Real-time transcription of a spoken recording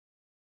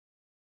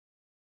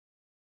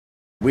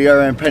We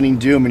are Impending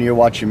Doom and you're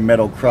watching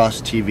Metal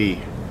Cross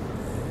TV.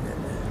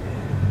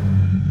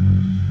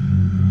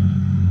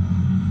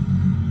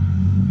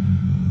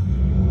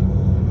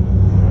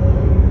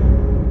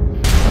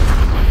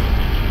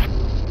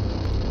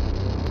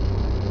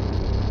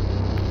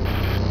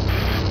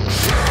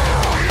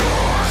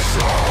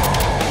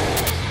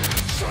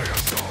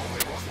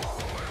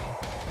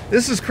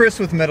 This is Chris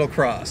with Metal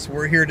Cross.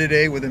 We're here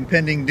today with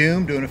Impending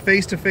Doom doing a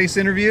face-to-face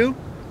interview.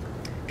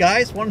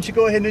 Guys, why don't you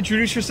go ahead and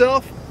introduce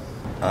yourself?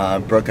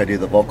 Brooke, I do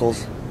the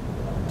vocals.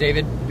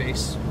 David,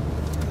 bass.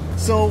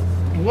 So,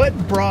 what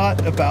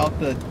brought about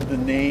the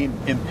name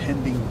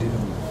Impending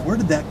Doom? Where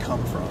did that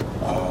come from?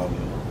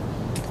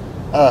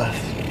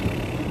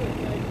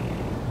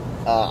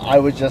 I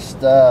was just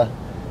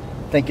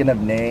thinking of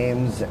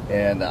names,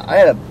 and I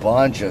had a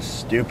bunch of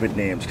stupid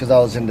names because I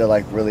was into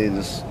like really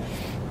this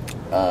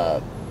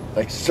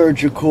like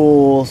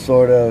surgical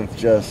sort of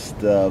just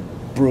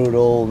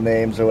brutal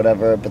names or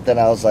whatever. But then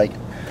I was like,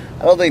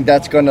 I don't think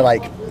that's going to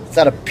like. It's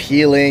not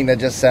appealing. That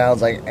just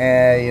sounds like,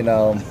 you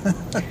know,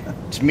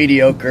 it's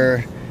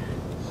mediocre.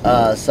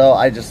 So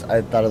I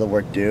thought of the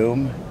word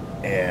doom,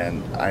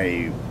 and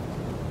I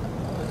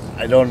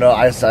don't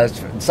know.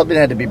 Something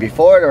had to be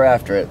before it or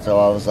after it. So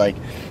I was like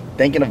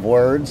thinking of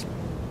words,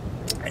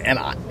 and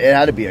it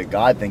had to be a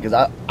God thing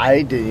because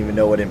I didn't even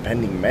know what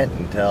impending meant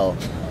until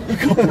a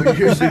couple of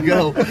years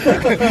ago.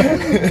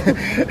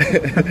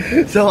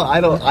 So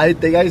I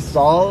think I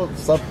saw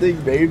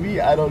something,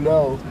 maybe, I don't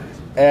know,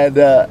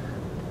 and.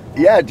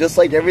 Yeah, just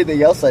like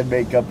everything else I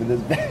make up in this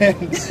band,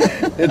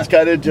 it's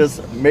kind of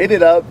just made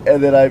it up,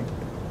 and then I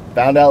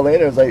found out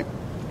later, I was like,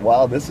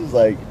 wow, this is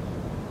like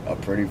a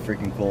pretty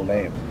freaking cool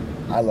name.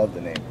 I love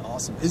the name.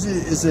 Awesome.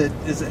 Does it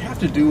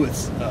have to do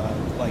with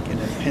like an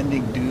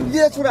impending doom?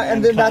 Yeah, that's what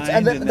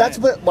that's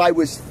what I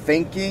was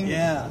thinking.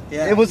 Yeah.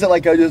 It wasn't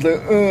like I was just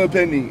like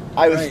impending.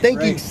 I was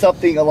thinking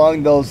something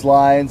along those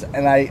lines,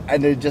 and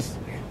it just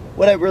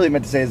what I really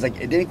meant to say is like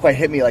it didn't quite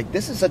hit me. Like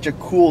this is such a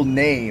cool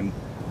name.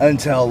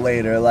 Until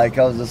later, like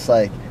I was just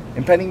like,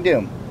 Impending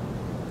Doom.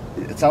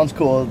 It sounds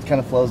cool. It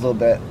kind of flows a little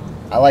bit.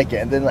 I like it.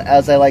 And then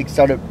as I like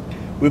started,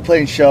 we were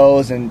playing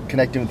shows and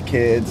connecting with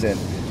kids and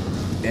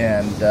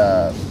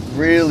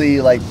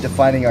really like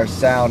defining our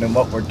sound and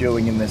what we're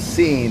doing in this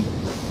scene.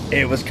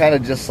 It was kind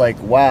of just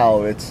like,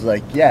 wow. It's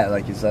like, yeah,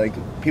 like it's like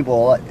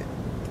people.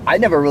 I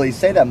never really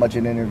say that much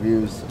in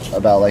interviews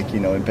about like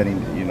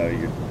impending,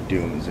 your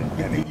dooms and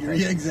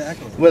yeah,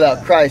 exactly.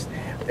 Without Christ,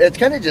 it's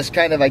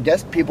kind of I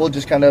guess people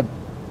just kind of.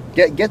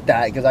 Get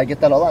that because I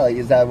get that a lot. Like,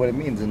 is that what it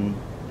means? And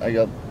I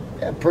go,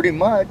 yeah, pretty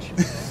much.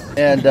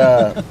 And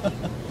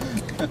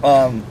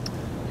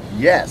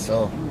yeah,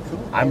 so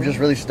I'm just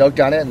really stoked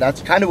on it, and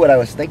that's kind of what I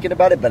was thinking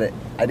about it. But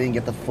I didn't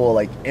get the full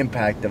like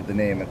impact of the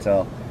name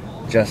until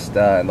just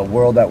in the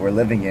world that we're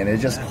living in.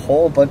 It's just a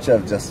whole bunch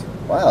of just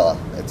wow.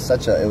 It was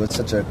such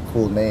a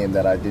cool name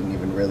that I didn't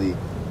even really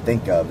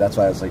think of. That's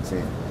why I was like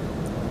saying,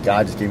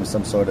 God just gave me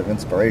some sort of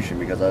inspiration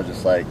because I was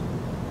just like,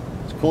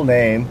 it's a cool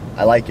name.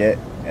 I like it.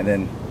 And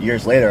then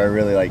years later, I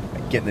really like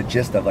getting the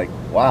gist of like,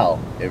 wow,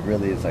 it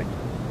really is like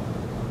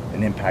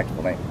an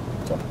impactful name.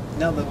 So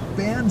now the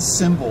band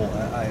symbol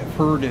I have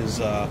heard is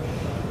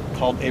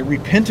called a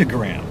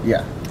repentagram.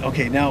 Yeah.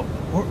 Okay. Now,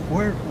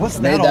 what's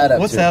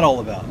that all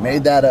about?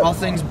 Made that up. All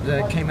things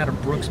that came out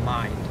of Brook's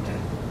mind,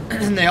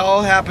 and they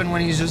all happen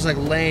when he's just like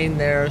laying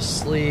there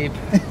asleep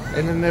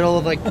in the middle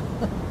of like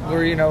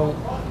where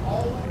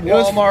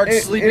Walmart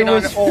sleeping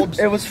on old.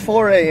 It was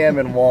 4 a.m.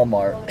 in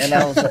Walmart, and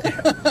I was like,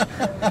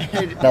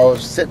 I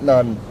was sitting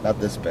on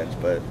not this bench,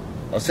 but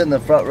I was sitting in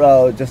the front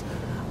row.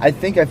 I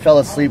think I fell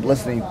asleep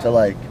listening to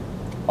like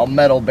a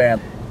metal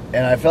band,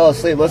 and I fell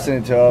asleep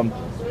listening to them,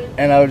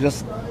 and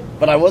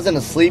but I wasn't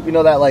asleep. You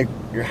know that like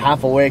you're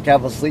half awake,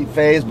 half asleep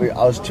phase, but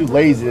I was too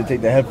lazy to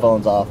take the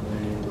headphones off,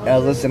 and I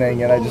was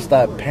listening, and I just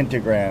thought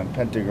pentagram,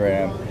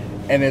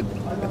 and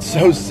it's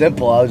so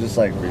simple. I was just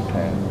like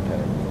Repentagram.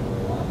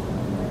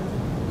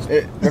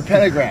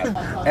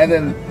 And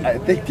then I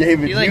think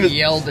David he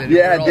yelled it.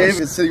 Yeah, David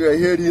was sitting right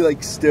here and he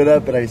like stood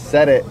up and I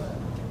said it.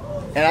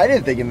 And I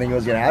didn't think anything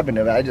was gonna happen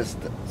to it. I just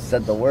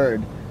said the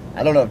word.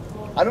 I don't know.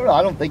 I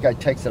don't think I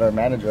texted our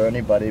manager or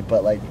anybody,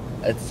 but like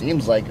it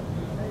seems like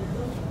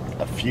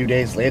a few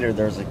days later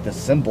there's like the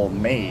symbol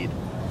made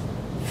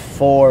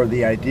for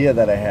the idea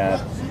that I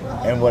had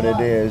and what it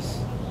is.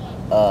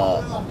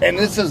 And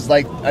this is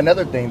like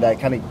another thing that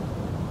kind of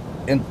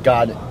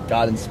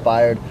God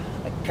inspired.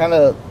 I kind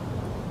of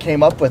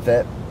came up with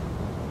it,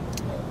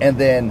 and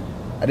then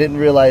I didn't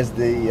realize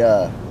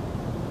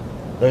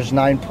there's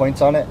 9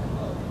 points on it,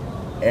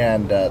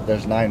 and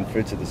there's 9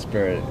 fruits of the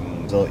Spirit,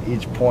 and so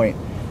each point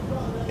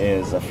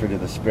is a fruit of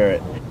the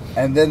Spirit.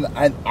 And then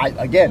I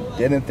again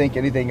didn't think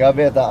anything of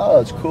it. I thought,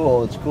 oh, it's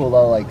cool,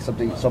 like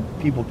something some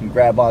people can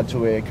grab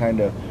onto it, kind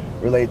of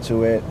relate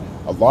to it.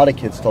 A lot of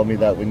kids told me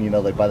that when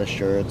they buy the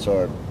shirts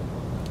or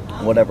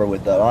whatever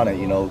with that on it,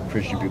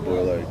 Christian people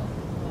are like,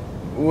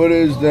 what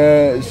is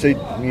that? Say,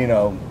 you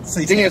know,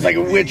 Satanic. thinking it's like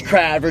a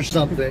witchcraft or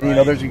something. You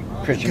know, there's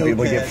Christian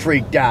people get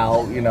freaked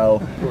out. You know,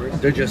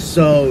 they're just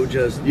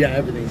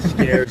everything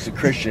scares the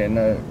Christian.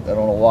 I don't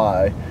know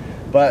why,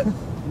 but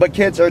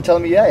kids are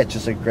telling me, yeah, it's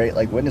just a great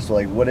like witness to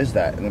like, what is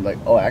that? And I'm like,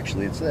 oh,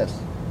 actually, it's this.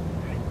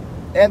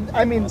 And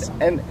I mean,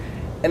 and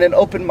an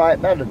open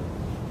mind, not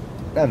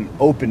an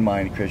open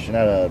mind Christian,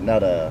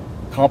 not a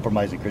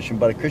compromising Christian,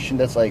 but a Christian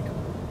that's like,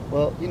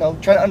 well, you know,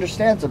 trying to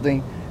understand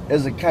something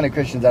is the kind of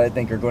Christians that I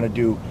think are going to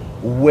do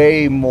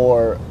way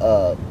more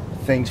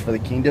things for the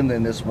kingdom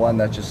than this one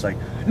that's just like,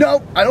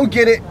 no, I don't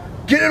get it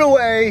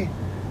away.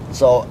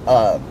 So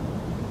a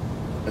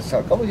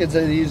couple of kids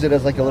use it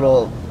as like a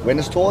little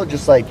witness tool,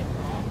 just like,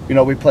 you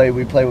know, we play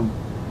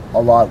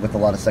a lot with a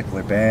lot of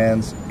secular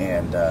bands,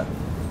 and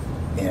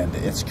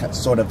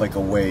it's sort of like a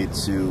way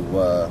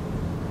to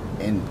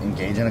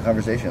engage in a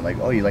conversation. Like,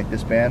 oh, you like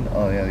this band?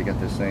 Oh yeah, they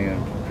got this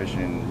thing,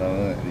 Christian.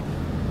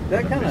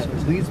 That kind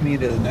of leads me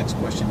to the next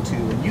question too.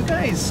 And you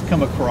guys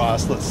come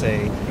across, let's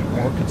say,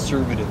 more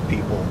conservative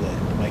people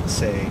that might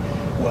say,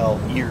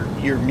 well,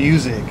 your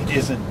music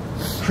isn't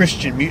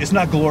Christian music, it's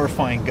not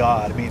glorifying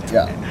God. I mean,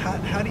 yeah.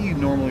 How do you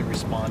normally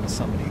respond to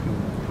somebody who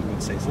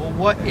would say something?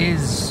 Well, what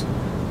is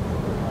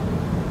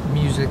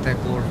music that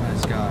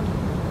glorifies God?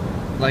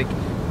 Like,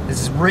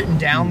 this is written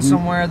down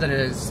somewhere that it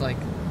is like,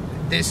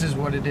 this is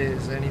what it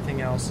is,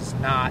 anything else is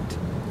not.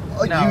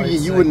 No,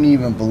 you wouldn't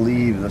even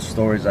believe the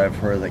stories I've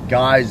heard, that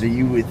guys that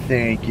you would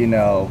think, you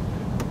know,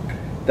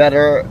 that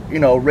are, you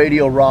know,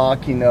 radio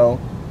rock, you know,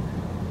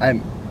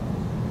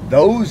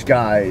 those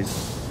guys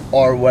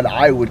are what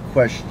I would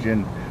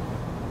question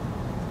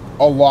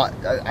a lot.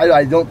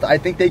 I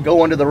think they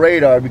go under the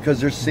radar because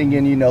they're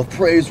singing, you know,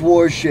 praise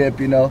worship,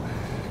 you know.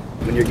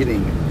 When you're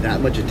getting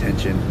that much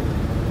attention,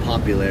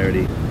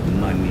 popularity,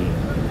 money,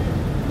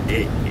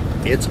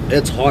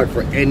 it's hard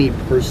for any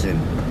person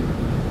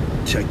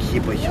to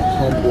keep a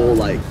humble,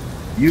 like,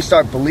 you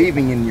start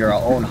believing in your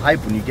own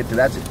hype when you get to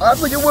that. Oh,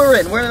 look at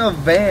we're in a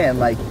van,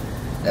 like,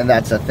 and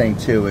that's the thing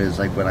too, is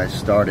like when I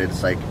started,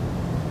 it's like,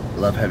 I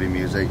love heavy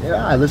music.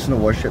 Yeah, I listen to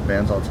worship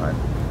bands all the time.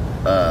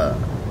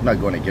 I'm not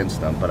going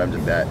against them, but I'm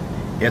just that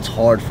it's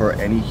hard for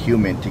any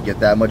human to get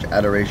that much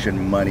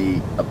adoration,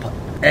 money,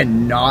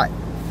 and not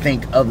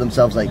think of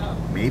themselves like,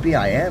 maybe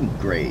I am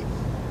great,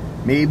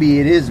 maybe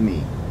it is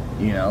me.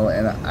 You know,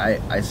 and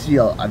I've seen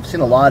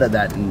a lot of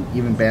that in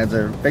even bands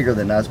that are bigger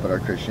than us but are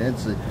Christian.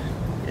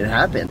 It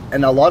happened.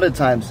 And a lot of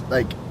times,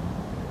 like,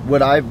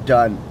 what I've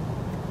done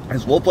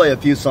is we'll play a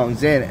few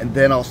songs in, and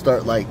then I'll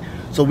start, like,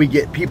 so we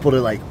get people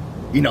to, like,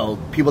 you know,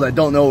 people that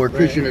don't know we're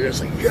Christian are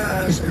just like,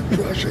 yes, they're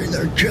crushing,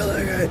 they're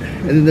killing it.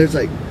 And then there's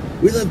like,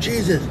 we love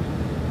Jesus.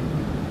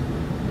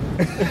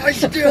 I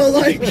still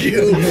like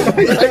you,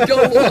 but I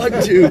don't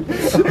want to.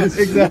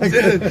 Exactly.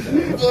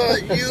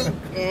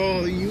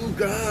 You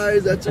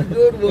guys, that's a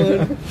good one.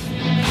 There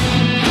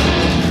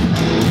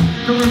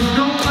was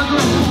no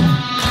other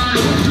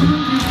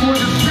hope before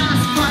the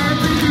fire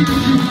beneath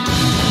you.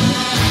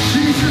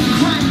 Jesus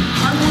Christ,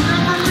 I will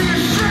never be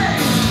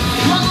ashamed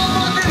while I'm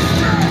on this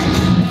day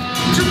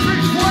to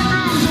preach one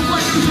news of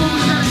what you told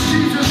me, that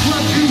Jesus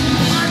loves you.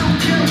 I don't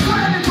care what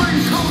anybody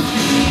told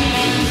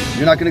you.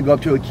 You're not going to go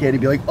up to a kid and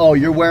be like, oh,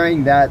 you're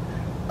wearing that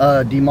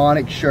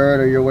demonic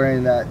shirt, or you're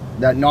wearing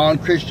that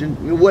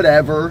non-Christian,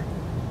 whatever.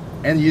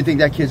 And you think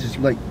that kid's just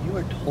like, you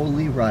are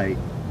totally right.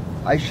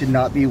 I should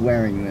not be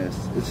wearing this.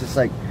 It's just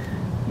like,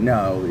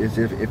 no. It's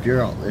if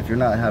you're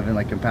not having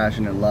like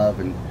compassion and love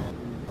and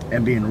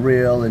being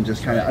real and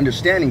just kind of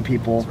understanding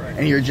people,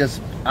 and you're just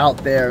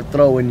out there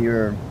throwing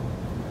your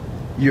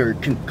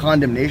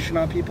condemnation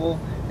on people,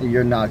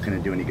 you're not going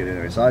to do any good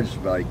anyway. So I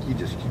just like, you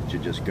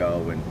should just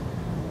go and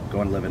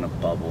live in a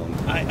bubble.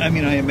 I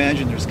mean, I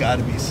imagine there's got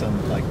to be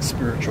some like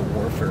spiritual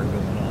warfare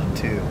going on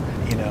too.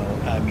 You know,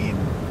 I mean.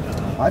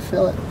 I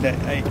feel it.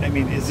 I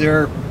mean, is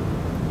there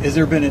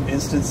been an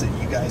instance that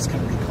you guys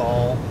can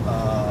recall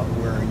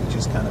where you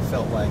just kind of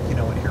felt like, you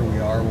know what, here we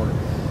are, we're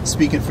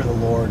speaking for the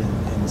Lord,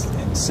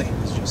 and Satan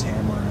is just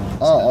hammering on us?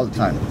 Oh, all the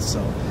time.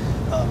 So,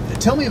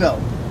 tell me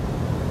about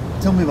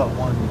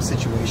one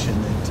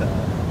situation that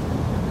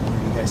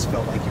where you guys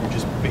felt like you were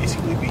just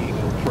basically being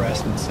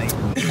oppressed and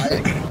Satan.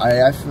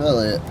 I feel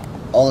it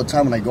all the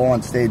time when I go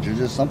on stage. There's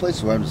just some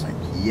places where I'm just like,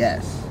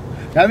 yes.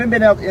 I haven't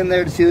been out in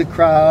there to see the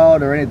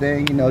crowd or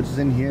anything, you know, just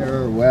in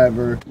here or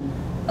wherever.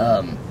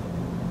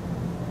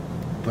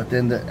 But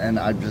then, and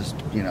I just,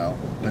 you know,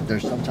 but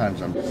there's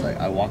sometimes I'm just like,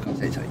 I walk on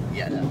stage like,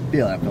 yeah, I'm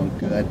feeling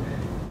good.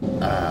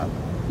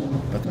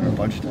 But there are a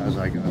bunch of times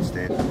when I go on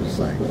stage, I'm just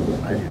like,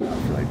 I do not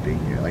feel like being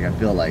here. Like, I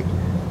feel like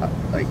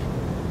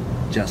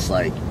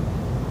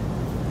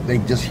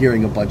just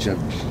hearing a bunch of,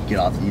 get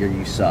off,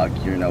 you suck,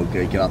 you're no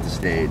good, get off the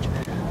stage.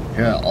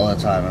 Hear it all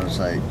the time. I'm just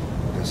like,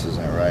 this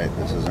isn't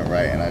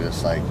right, and I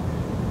just like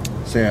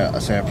say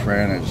a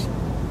prayer, and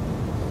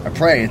I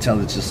pray until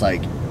it's just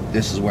like,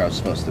 this is where I'm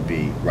supposed to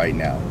be right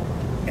now.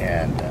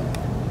 And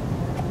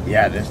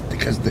yeah,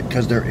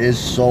 because there is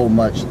so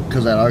much,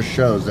 because at our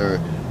shows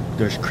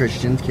there's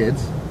Christian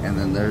kids and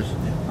then there's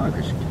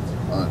non-Christian kids,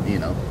 you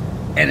know,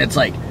 and it's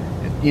like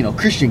you know,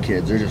 Christian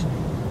kids. They're just,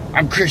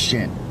 I'm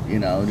Christian, you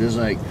know, just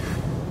like,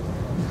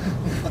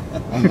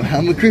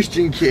 I'm a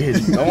Christian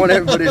kid. I want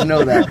everybody to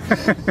know that.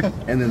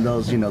 And then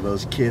those, you know,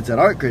 those kids that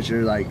aren't Christian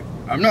are like,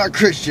 I'm not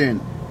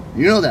Christian.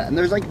 You know that. And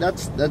there's like,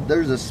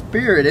 there's a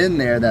spirit in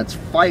there that's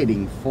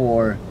fighting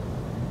for,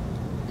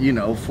 you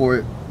know,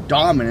 for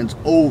dominance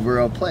over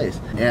a place.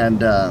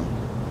 And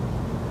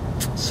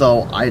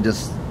so I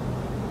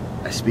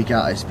speak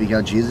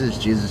out Jesus,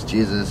 Jesus,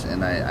 Jesus,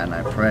 and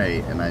I pray,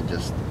 and I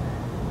just,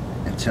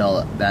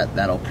 until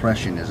that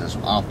oppression is just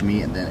off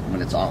me, and then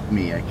when it's off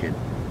me, I could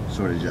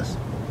sort of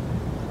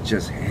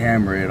just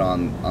hammer it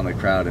on the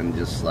crowd and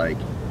just like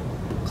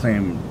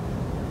claim,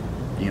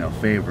 you know,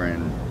 favor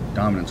and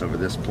dominance over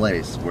this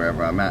place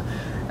wherever I'm at.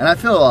 And I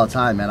feel it all the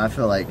time, man. I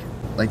feel like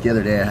the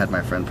other day I had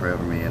my friend pray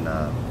over me in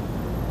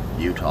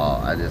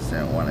Utah. I just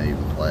didn't want to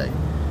even play,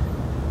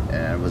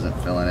 and I wasn't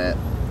feeling it,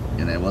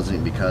 and it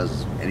wasn't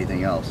because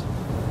anything else.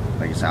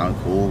 Like, it sounded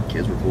cool,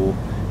 kids were cool,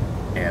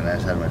 and I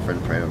just had my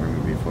friend pray over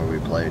me before we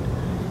played,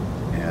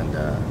 and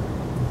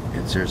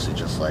it seriously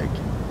just like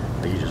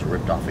he just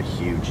ripped off a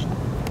huge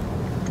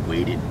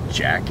weighted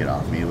jacket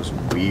off me. It was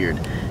weird,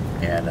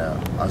 and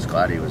I was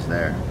glad he was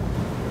there.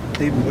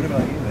 David, what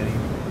about you? Any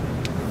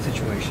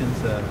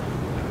situations that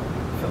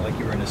felt like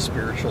you were in a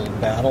spiritual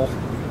battle,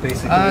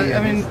 basically? I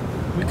mean,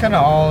 we kind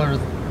of all are.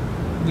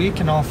 We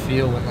can all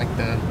feel when like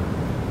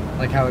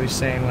how he was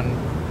saying, when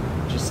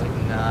just like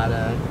not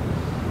a.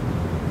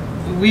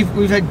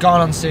 We've had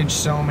gone on stage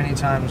so many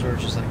times where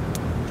it's just like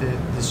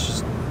this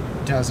just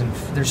doesn't.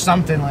 There's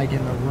something like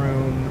in the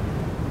room,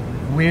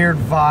 weird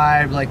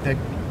vibe, like the,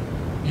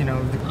 you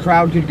know, the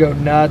crowd could go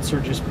nuts, or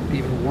just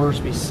even worse,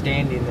 be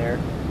standing there,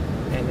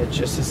 and it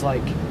just is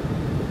like,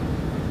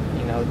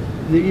 you know,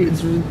 you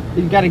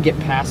got to get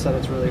past that.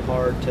 It's really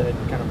hard to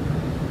kind of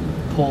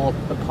pull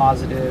a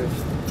positive,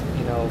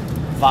 you know,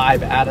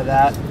 vibe out of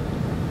that.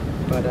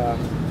 But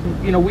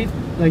you know,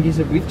 like you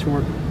said, we've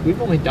toured. We've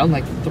only done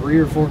like 3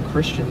 or 4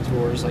 Christian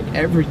tours. Like,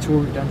 every tour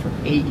we've done for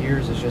 8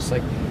 years is just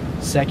like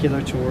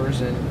secular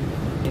tours, and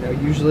you know,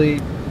 usually,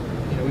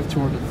 you know, we've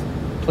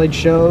played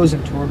shows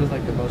and toured with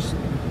like the most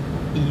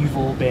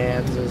evil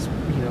bands, as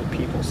you know,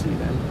 people see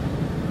them,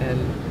 and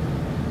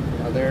you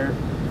know,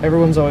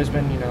 everyone's always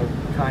been, you know,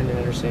 kind and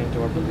understanding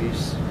to our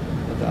beliefs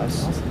with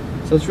us. Awesome.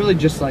 So it's really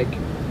just like,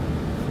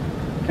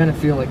 kind of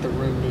feel like the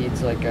room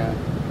needs like to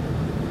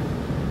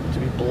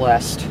be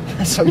blessed.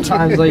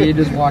 Sometimes like you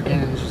just walk in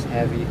and it's just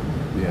heavy,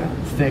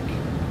 thick.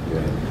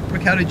 Yeah.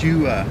 Brooke, how did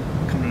you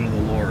come into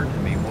the Lord? I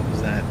mean, what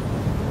was that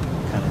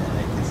kind of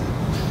like? Is it?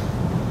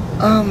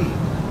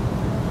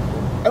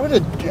 I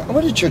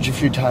went to church a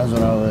few times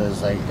when I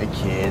was like a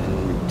kid,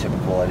 and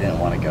typical, I didn't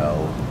want to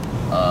go.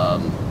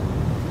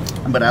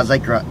 But as I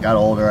got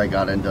older, I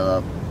got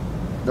into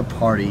the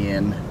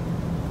partying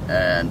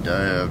and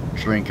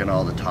drinking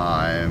all the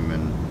time,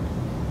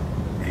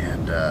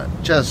 and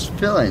just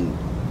feeling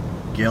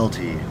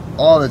guilty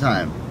all the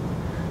time.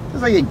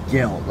 It's like a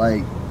guilt.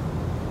 Like,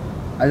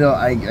 I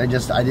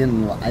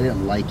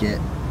didn't like it.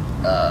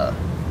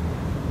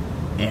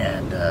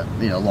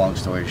 You know, long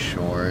story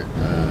short,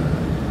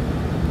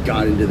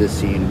 got into the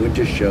scene, went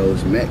to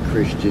shows, met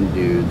Christian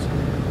dudes,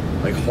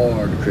 like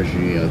hard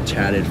Christian, you know,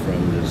 chatted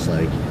from just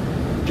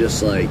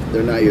like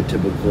they're not your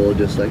typical,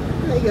 just like,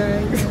 hey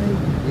guys,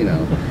 you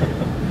know,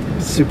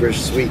 super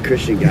sweet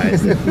Christian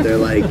guys. They're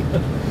like,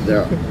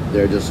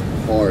 they're just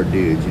hard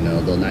dudes, you know.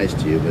 They're nice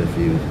to you, but if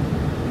you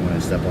want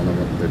to step on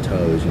their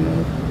toes, you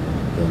know,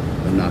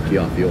 they'll knock you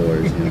off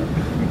yours, you know.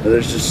 But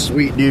there's just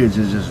sweet dudes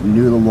who just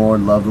knew the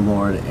Lord, loved the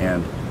Lord,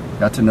 and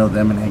got to know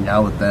them and hang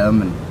out with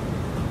them,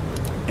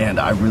 and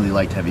I really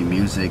liked heavy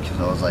music,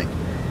 so I was like,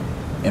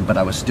 but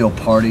I was still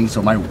partying,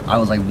 so I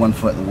was like 1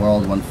 foot in the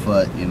world, 1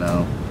 foot, you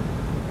know,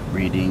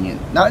 reading,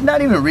 and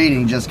not even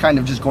reading, just kind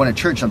of just going to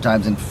church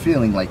sometimes and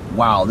feeling like,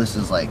 wow, this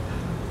is like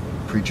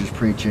preachers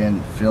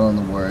preaching, feeling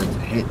the words,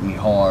 hitting me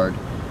hard.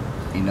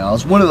 You know, I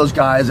was one of those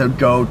guys that would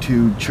go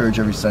to church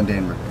every Sunday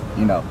and,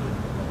 you know,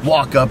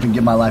 walk up and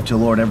give my life to the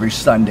Lord every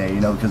Sunday,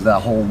 you know, because that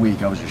whole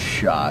week I was just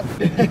shot.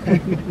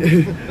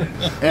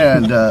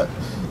 and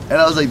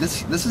I was like,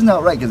 this is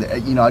not right,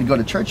 because, you know, I'd go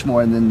to church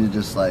more, and then they're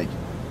just like,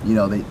 you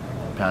know,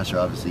 pastor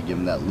obviously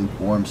giving that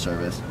lukewarm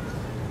service,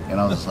 and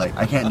I was just like,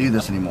 I can't do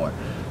this anymore.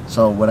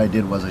 So what I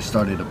did was I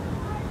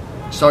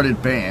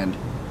started band,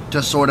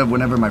 just sort of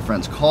whenever my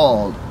friends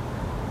called,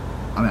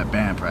 I'm at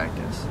band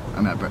practice.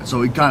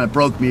 So it kind of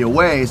broke me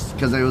away,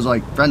 because it was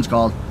like, friends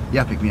called,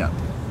 yeah, pick me up.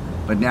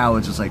 But now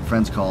it's just like,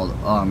 friends called,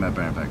 oh, I'm at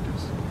band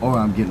practice, or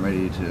I'm getting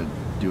ready to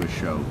do a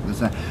show.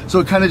 So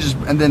it kind of just,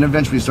 and then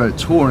eventually started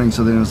touring.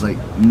 So then it was like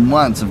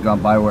months have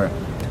gone by where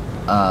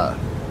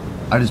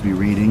I'd just be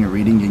reading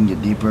and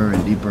get deeper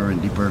and deeper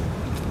and deeper,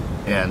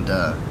 and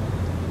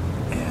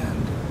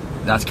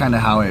that's kind of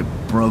how I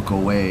broke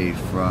away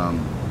from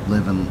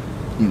living,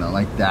 you know,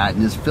 like that,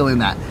 and just feeling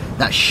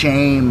that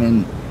shame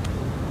and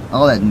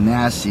all that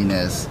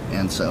nastiness.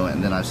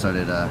 And then I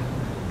started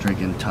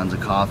drinking tons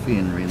of coffee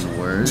and reading the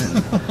Word.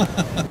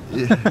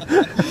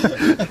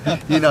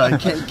 And, you know, you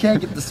can't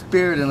get the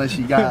Spirit unless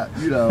you got,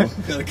 you know,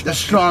 the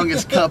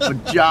strongest cup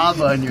of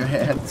Java in your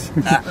hands.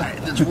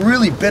 It's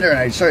really bitter, and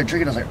I started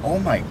drinking. I was like, oh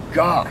my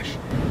gosh.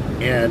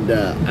 And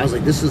I was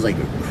like, this is like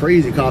a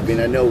crazy coffee,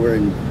 and I know we're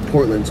in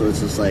Portland, so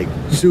it's just like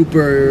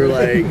super,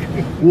 like,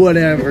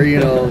 whatever, you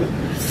know.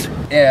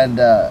 And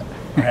I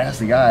asked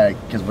the guy,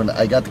 because when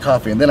I got the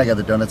coffee and then I got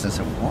the donuts, I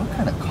said, what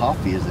kind of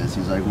coffee is this?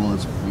 He's like, well,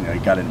 it's, you know, he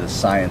got into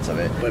science of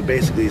it. But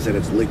basically he said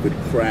it's liquid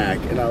crack.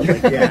 And I was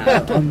like,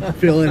 yeah, I'm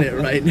feeling it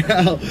right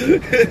now.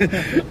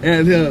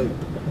 And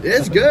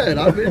it's good.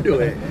 I'm into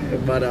it.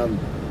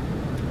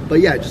 But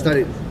yeah, I just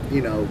started,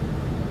 you know,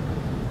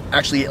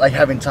 actually like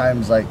having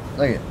times like,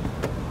 look at,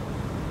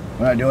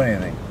 we're not doing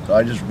anything. So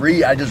I just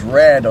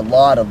read a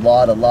lot,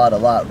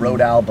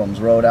 wrote albums,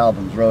 read,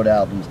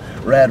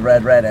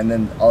 and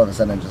then all of a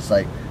sudden I'm just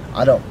like,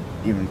 I don't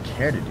even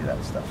care to do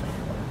that stuff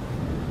anymore.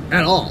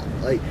 At all.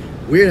 Like,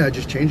 weird how it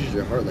just changes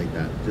your heart like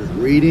that. Just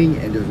reading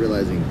and just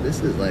realizing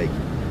this is like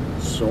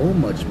so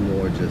much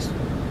more just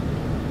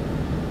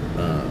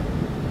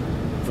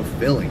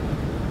fulfilling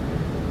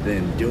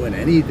than doing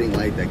anything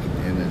like that.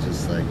 And it's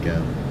just like,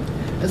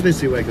 that's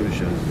basically what I come to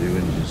shows to do,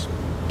 and just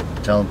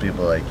telling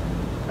people like,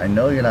 I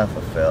know you're not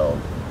fulfilled.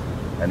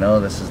 I know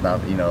this is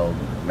not, you know,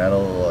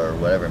 metal or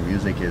whatever,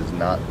 music is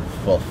not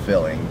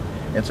fulfilling.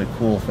 It's a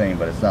cool thing,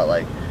 but it's not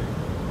like,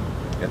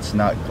 it's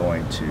not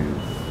going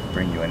to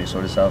bring you any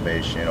sort of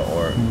salvation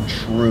or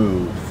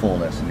true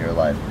fullness in your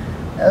life.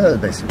 And that's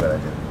basically what I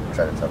did,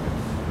 try to tell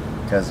people.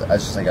 Because I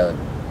just think I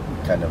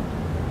kind of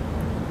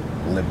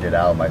lived it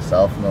out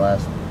myself in the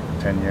last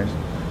 10 years.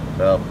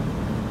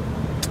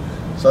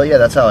 So yeah,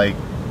 that's how I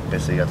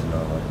basically got to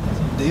know it.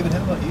 David,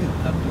 how about you?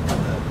 How did you come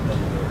to that?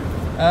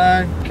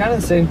 Kind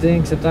of the same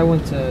thing, except I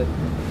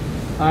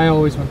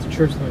always went to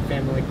church with my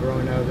family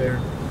growing out there.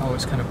 I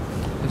always kind of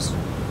was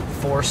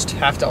forced to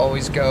have to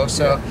always go.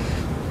 So,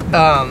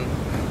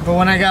 but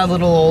when I got a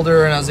little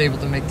older and I was able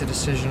to make the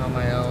decision on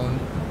my own,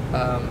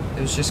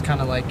 it was just kind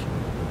of like,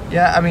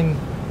 yeah, I mean,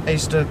 I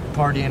used to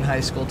party in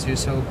high school too,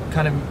 so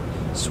kind of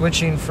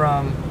switching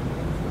from,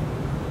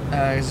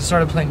 'cause I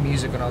started playing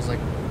music when I was like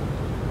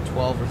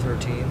 12 or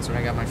 13, so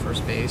when I got my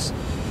first bass.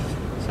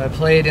 So I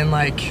played in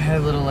like a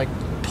little like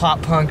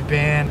pop punk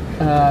band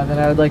that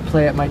I would like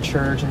play at my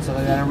church and stuff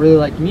like that. I really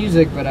liked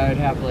music, but I would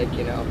have like,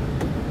 you know,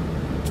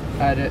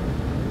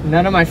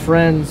 none of my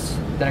friends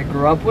that I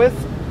grew up with,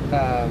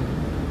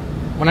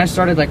 when I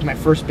started like my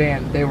first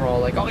band, they were all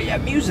like, oh yeah,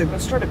 music,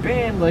 let's start a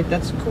band, like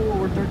that's cool,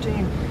 we're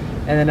 13.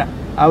 And then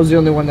I was the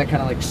only one that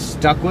kind of like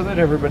stuck with it.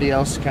 Everybody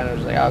else kind of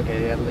was like,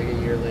 okay, yeah, like a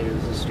year later,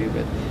 this is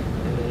stupid.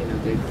 And then, you know,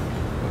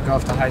 they'd go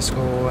off to high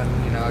school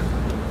and, you know,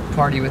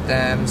 party with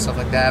them and stuff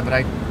like that. But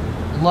I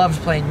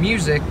loved playing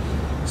music.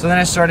 So then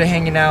I started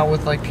hanging out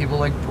with like people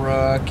like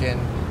Brook and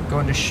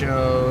going to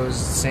shows,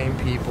 same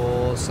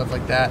people, stuff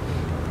like that.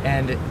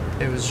 And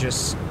it was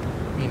just,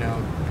 you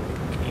know,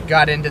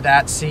 got into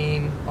that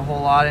scene a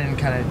whole lot and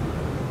kind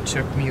of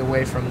took me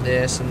away from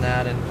this and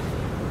that. And,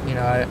 you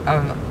know,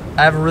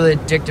 I have a really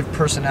addictive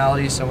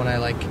personality, so when I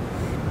like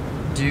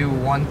do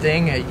one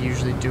thing, I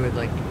usually do it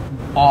like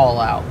all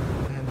out.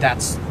 And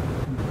that's,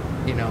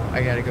 you know,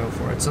 I gotta go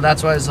for it. So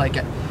that's why I was like,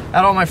 at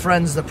all my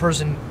friends, the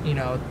person, you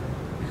know,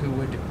 who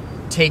would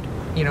take,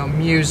 you know,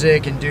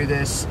 music and do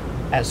this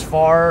as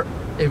far,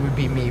 it would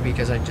be me,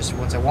 because I just,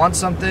 once I want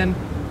something,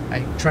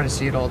 I try to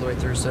see it all the way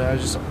through. So I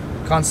was just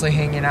constantly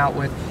hanging out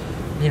with,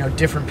 you know,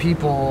 different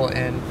people,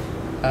 and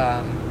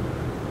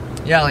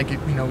yeah, like, you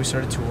know, we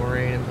started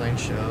touring and playing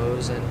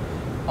shows, and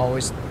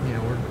always, you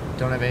know, we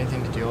don't have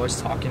anything to do, always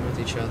talking with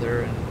each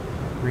other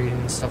and reading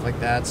and stuff like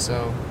that.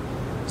 So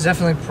it's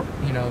definitely,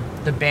 you know,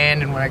 the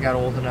band, and when I got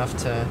old enough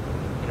to,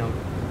 you know,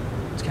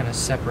 to kind of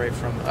separate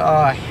from, oh,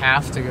 I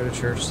have to go to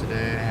church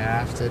today, I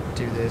have to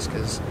do this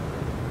because,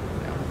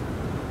 you know,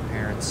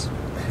 parents.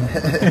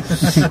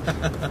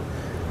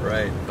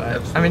 Right. But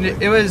absolutely. I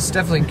mean, it was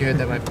definitely good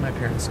that my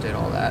parents did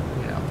all that,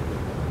 you know.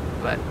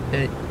 But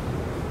it,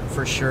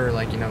 for sure,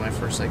 like, you know, my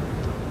first like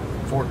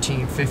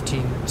 14,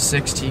 15,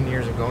 16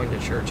 years of going to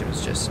church, it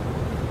was just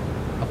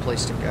a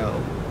place to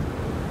go.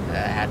 I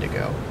had to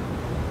go.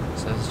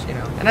 So, it's, you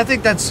know, and I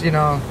think that's, you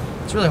know,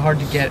 it's really hard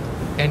to get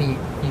any,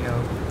 you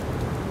know,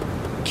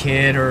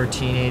 kid or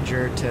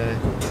teenager to,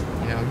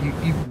 you know,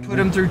 you put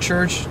them through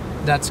church,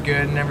 that's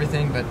good and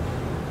everything, but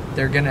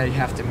they're gonna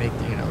have to make,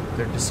 you know,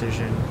 their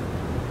decision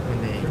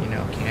when they, you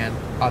know, can.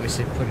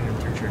 Obviously, putting them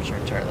through church their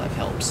entire life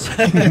helps.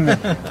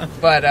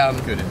 But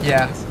good.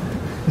 Yeah,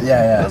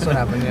 that's what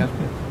happened. Yeah.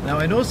 Now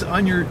I noticed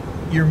on your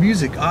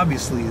music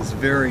obviously is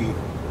very,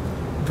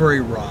 very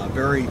raw,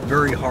 very,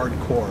 very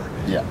hardcore.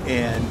 Yeah.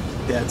 And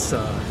that's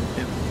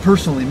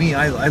personally me,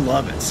 I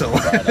love it. So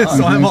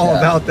so I'm all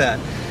about that.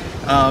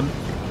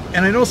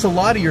 And I notice a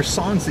lot of your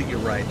songs that you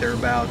write, they're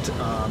about,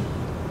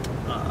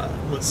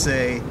 let's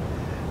say,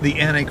 the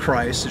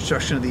Antichrist,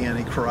 destruction of the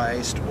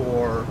Antichrist,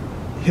 or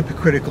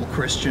hypocritical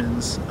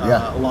Christians,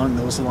 along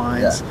those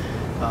lines.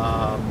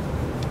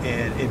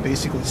 And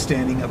basically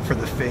standing up for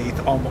the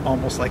faith,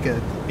 almost like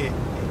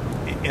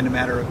in a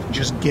matter of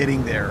just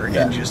getting there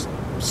Yeah. and just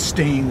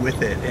staying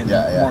with it and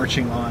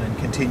marching on and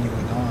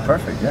continuing on.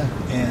 Perfect, yeah.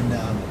 And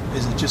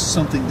is it just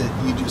something that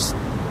you just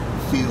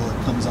feel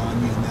it comes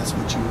on you and that's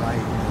what you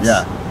write?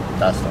 Yeah,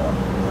 that's the one.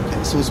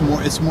 Okay, so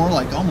it's more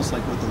like almost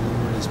like what the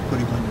Lord is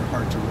putting on your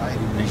heart to write.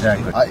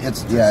 Exactly.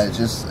 It's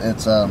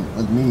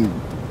with me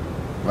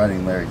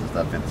writing lyrics and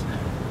stuff. It's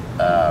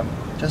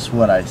just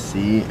what I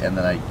see, and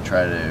then I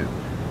try to.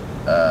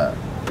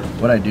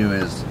 What I do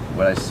is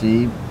what I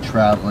see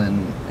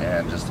traveling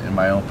and just in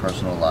my own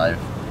personal life,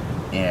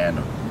 and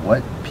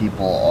what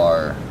people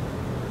are,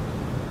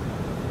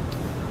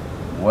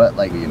 what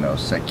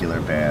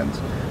secular bands,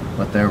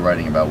 what they're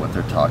writing about, what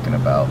they're talking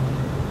about,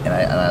 and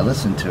I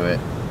listen to it,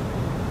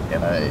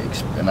 and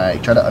I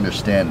try to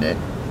understand it,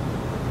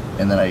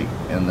 and then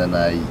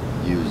I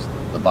use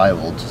the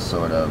Bible to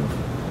sort of,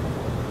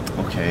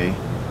 okay,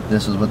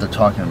 this is what they're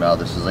talking about.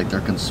 This is like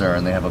their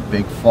concern. They have a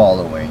big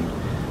following.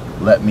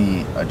 Let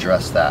me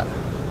address that.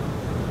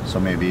 So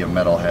maybe a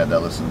metalhead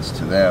that listens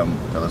to them,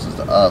 that listens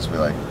to us, be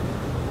like,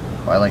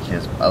 oh, I like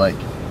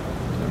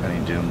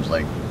Impending Doom's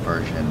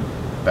version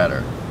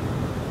better.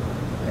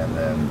 And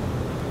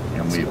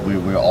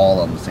we're all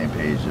on the same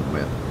page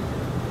with.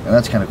 And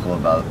that's kind of cool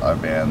about our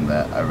band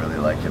that I really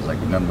like, is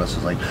none of us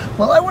is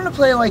well, I want to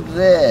play like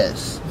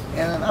this,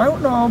 and I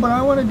don't know, but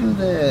I want to do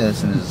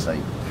this, and it's just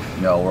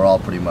no, we're all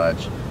pretty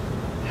much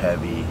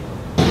heavy,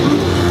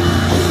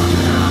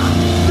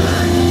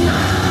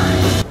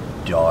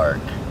 dark,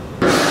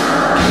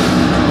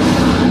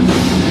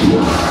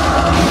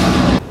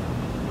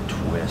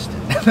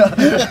 twisted.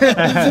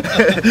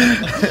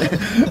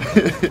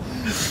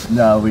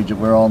 No,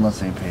 we're all on the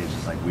same page.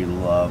 It's we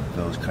love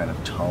those kind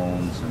of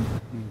tones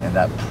and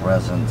that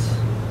presence,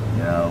 I don't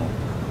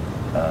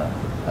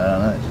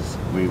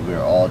know. We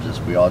all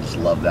just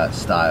love that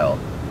style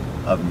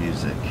of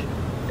music,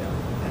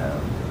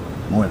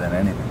 more than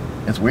anything.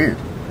 It's weird.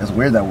 It's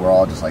weird that we're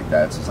all just like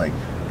that. It's just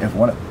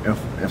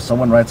if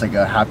someone writes a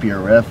happier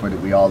riff,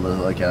 we all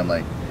look at him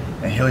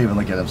and he'll even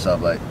look at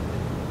himself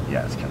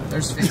yeah, it's kind of.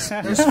 There's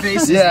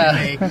faces yeah. to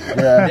make.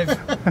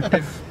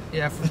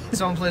 Yeah. If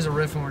someone plays a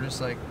riff and we're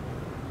just like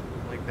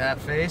that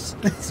face,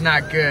 it's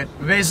not good.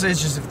 But basically,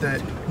 it's just if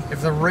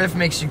the riff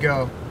makes you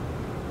go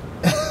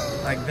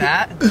like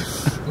that,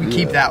 we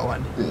keep that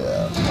one.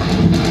 Yeah.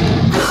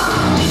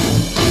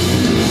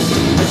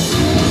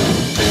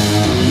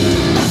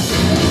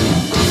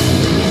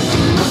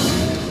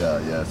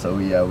 Yeah. So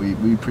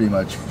we pretty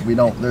much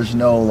there's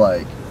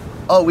no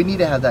oh, we need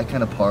to have that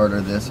kind of part or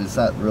this. It's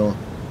not real.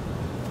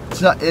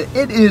 It's not.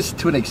 It is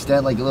to an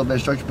extent a little bit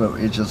of structure, but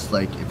it's just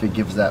if it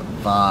gives that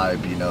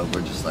vibe,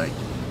 we're just like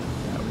that.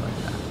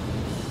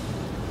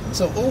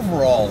 So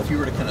overall, if you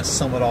were to kind of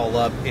sum it all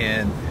up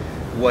in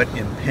what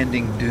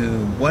Impending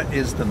Doom, what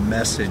is the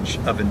message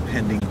of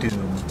Impending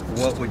Doom?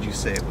 What would you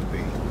say it would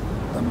be?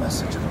 The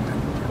message of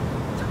Impending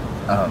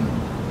Doom.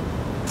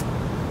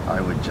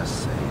 I would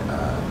just say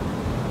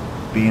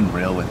being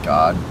real with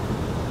God.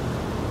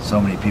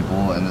 So many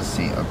people in the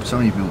scene, so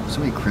many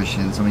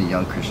Christians, so many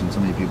young Christians,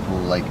 so many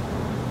people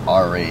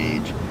our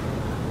age,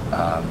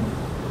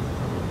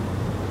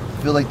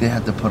 feel like they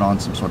have to put on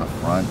some sort of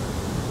front.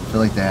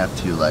 Feel like they have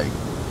to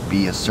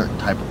be a certain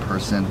type of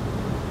person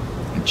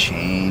and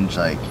change.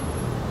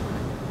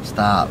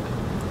 Stop.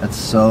 That's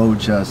so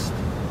just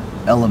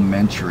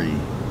elementary.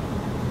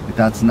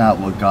 That's not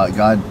what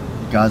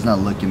God's not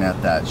looking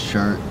at that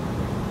shirt.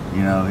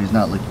 He's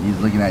not looking. He's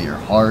looking at your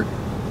heart.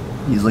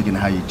 He's looking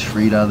at how you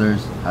treat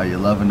others, how you're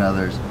loving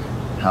others,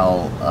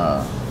 how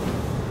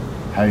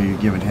you're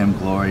giving Him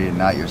glory and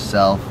not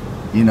yourself,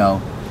 And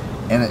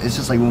it's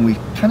just when we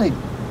kind of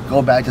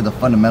go back to the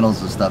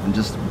fundamentals of stuff and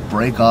just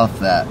break off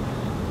that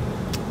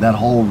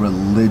whole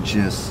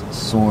religious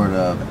sort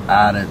of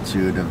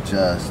attitude of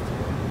just,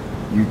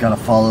 you got to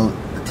follow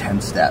the 10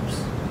 steps.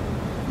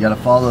 You got to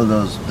follow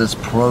this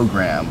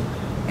program,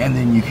 and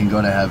then you can go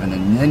to heaven,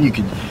 and then you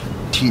can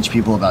teach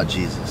people about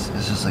Jesus.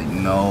 It's just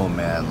no,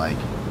 man,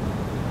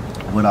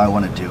 what I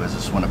want to do is I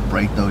just want to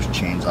break those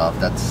chains off.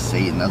 That's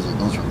Satan. Those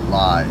are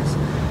lies.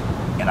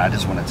 And I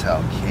just want to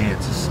tell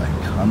kids, just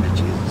come to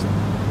Jesus.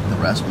 The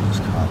rest will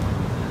just come.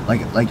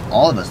 Like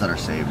all of us that are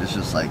saved, it's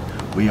just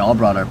we all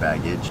brought our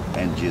baggage,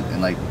 and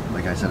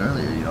like I said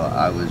earlier,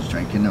 I was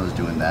drinking, I was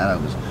doing that, I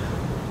was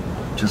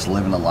just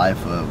living a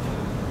life of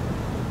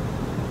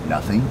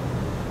nothing.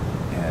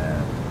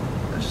 And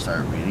I just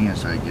started reading. I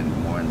started getting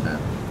more into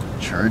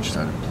church.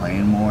 Started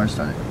playing more. And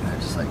I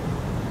just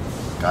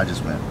God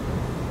just went,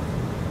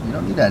 you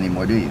don't need that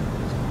anymore, do you?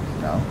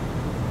 No.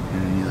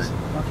 And then he's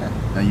okay.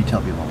 Now you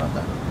tell people about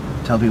that.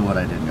 Tell people what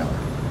I didn't know.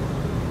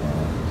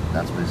 And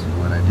that's basically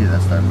what I do.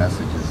 That's our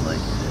message is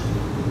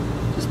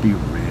just be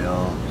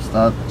real.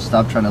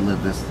 Stop trying to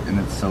live this, and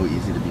it's so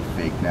easy to be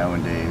fake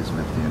nowadays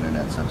with the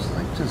internet stuff.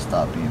 It's just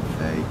stop being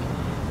fake.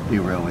 Be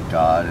real with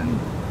God, and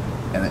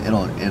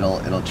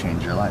it'll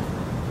change your life.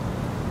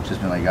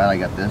 Just be God, I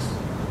got this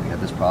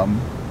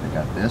problem, I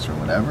got this or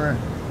whatever.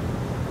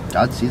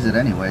 God sees it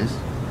anyways.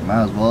 You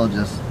might as well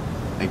just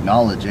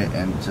acknowledge it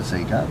and just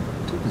say, God,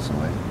 take this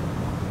away.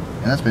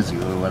 And that's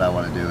basically what I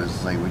want to do,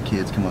 is like when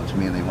kids come up to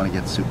me and they want to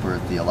get super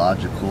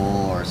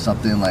theological or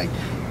something, like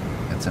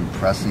it's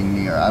impressing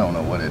me, or I don't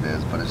know what it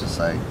is, but it's just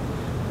like,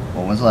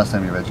 well, when's the last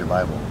time you read your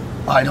Bible?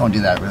 Oh, I don't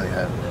do that really.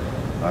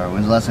 Or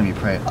when's the last time you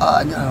prayed?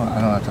 Oh, no, I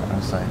don't have time. I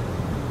was like,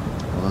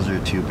 well, those are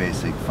two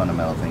basic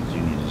fundamental things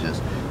you need to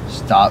just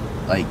stop,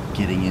 like,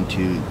 getting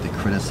into the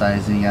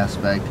criticizing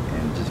aspect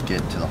and just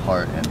get to the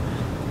heart and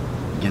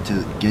get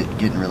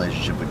in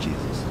relationship with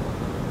Jesus.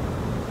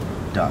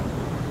 Done.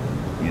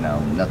 You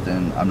know,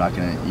 nothing. I'm not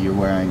gonna. You're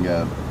wearing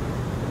your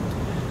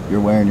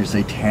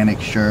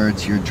satanic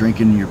shirts. You're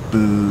drinking your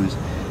booze.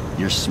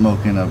 You're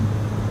smoking a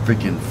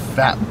freaking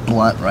fat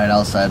blunt right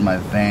outside my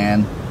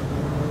van.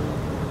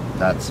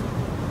 That's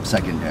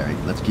secondary.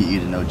 Let's get you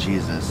to know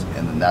Jesus,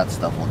 and then that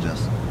stuff will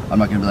just. I'm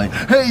not gonna be like,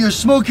 hey, you're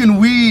smoking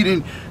weed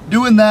and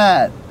doing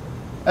that.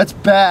 That's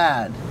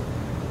bad.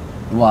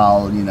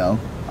 While, you know,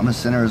 I'm a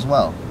sinner as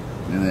well,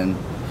 and then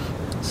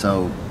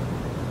so.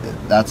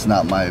 That's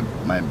not my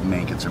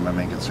main concern. My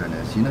main concern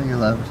is, you know, you're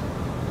loved.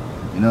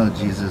 You know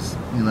Jesus,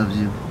 He loves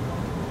you.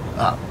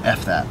 Ah,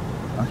 F that.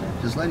 Okay,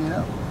 just letting you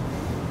know.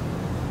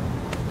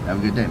 Have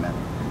a good day, man.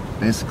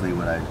 Basically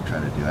what I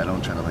try to do. I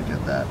don't try to look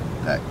at that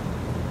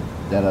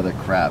other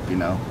crap, you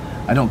know.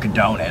 I don't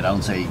condone it. I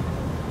don't say,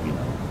 you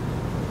know,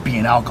 be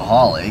an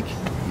alcoholic,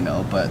 you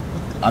know, but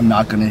I'm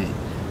not gonna.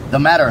 The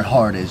matter at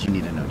heart is you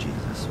need to know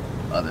Jesus.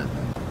 Other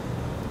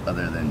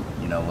than,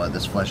 you know what,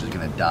 this flesh is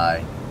gonna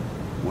die.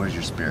 Where's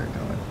your spirit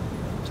going?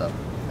 So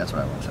that's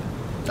what I want to say.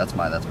 That's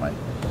my. I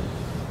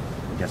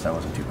guess I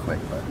wasn't too quick,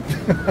 but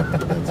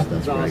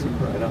that's awesome.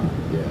 Right on.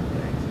 Yeah.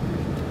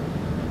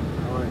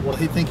 All right. Well,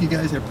 hey, thank you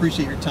guys. I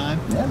appreciate your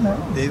time. Yeah,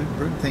 man. David,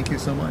 Brook, thank you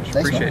so much.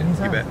 Thanks, Appreciate man.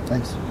 it. You bet.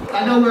 Thanks.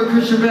 I know we're a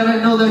Christian band. I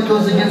know that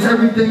goes against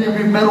everything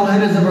every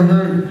metalhead has ever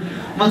heard.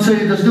 I'm gonna tell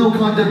you, there's no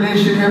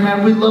condemnation here,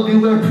 man. We love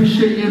you. We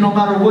appreciate you, no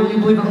matter what you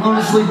believe in.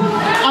 Honestly,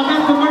 I'm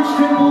at the merch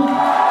table.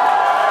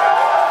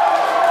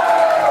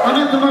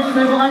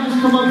 I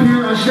just come up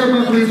here, I share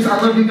my beliefs.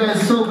 I love you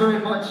guys so very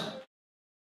much.